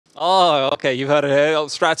Oh, okay. You've heard it here.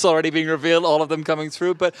 Strats already being revealed, all of them coming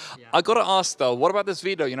through. But I got to ask though, what about this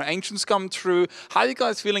veto? Ancients come through. How are you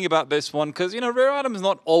guys feeling about this one? Because Rare Adam's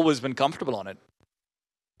not always been comfortable on it.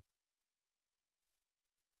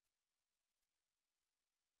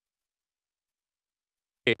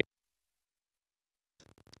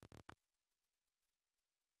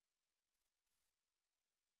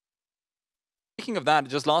 Speaking of that,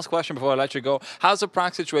 just last question before I let you go. How's the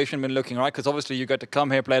Prague situation been looking, right? Because obviously you get to come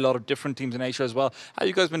here, play a lot of different teams in Asia as well. How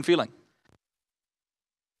you guys been feeling?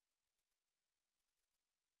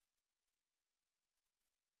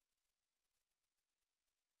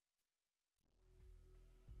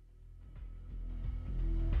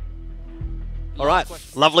 All right.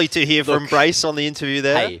 Lovely to hear from Look, Brace on the interview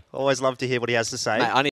there. hey. Always love to hear what he has to say. Mate, I need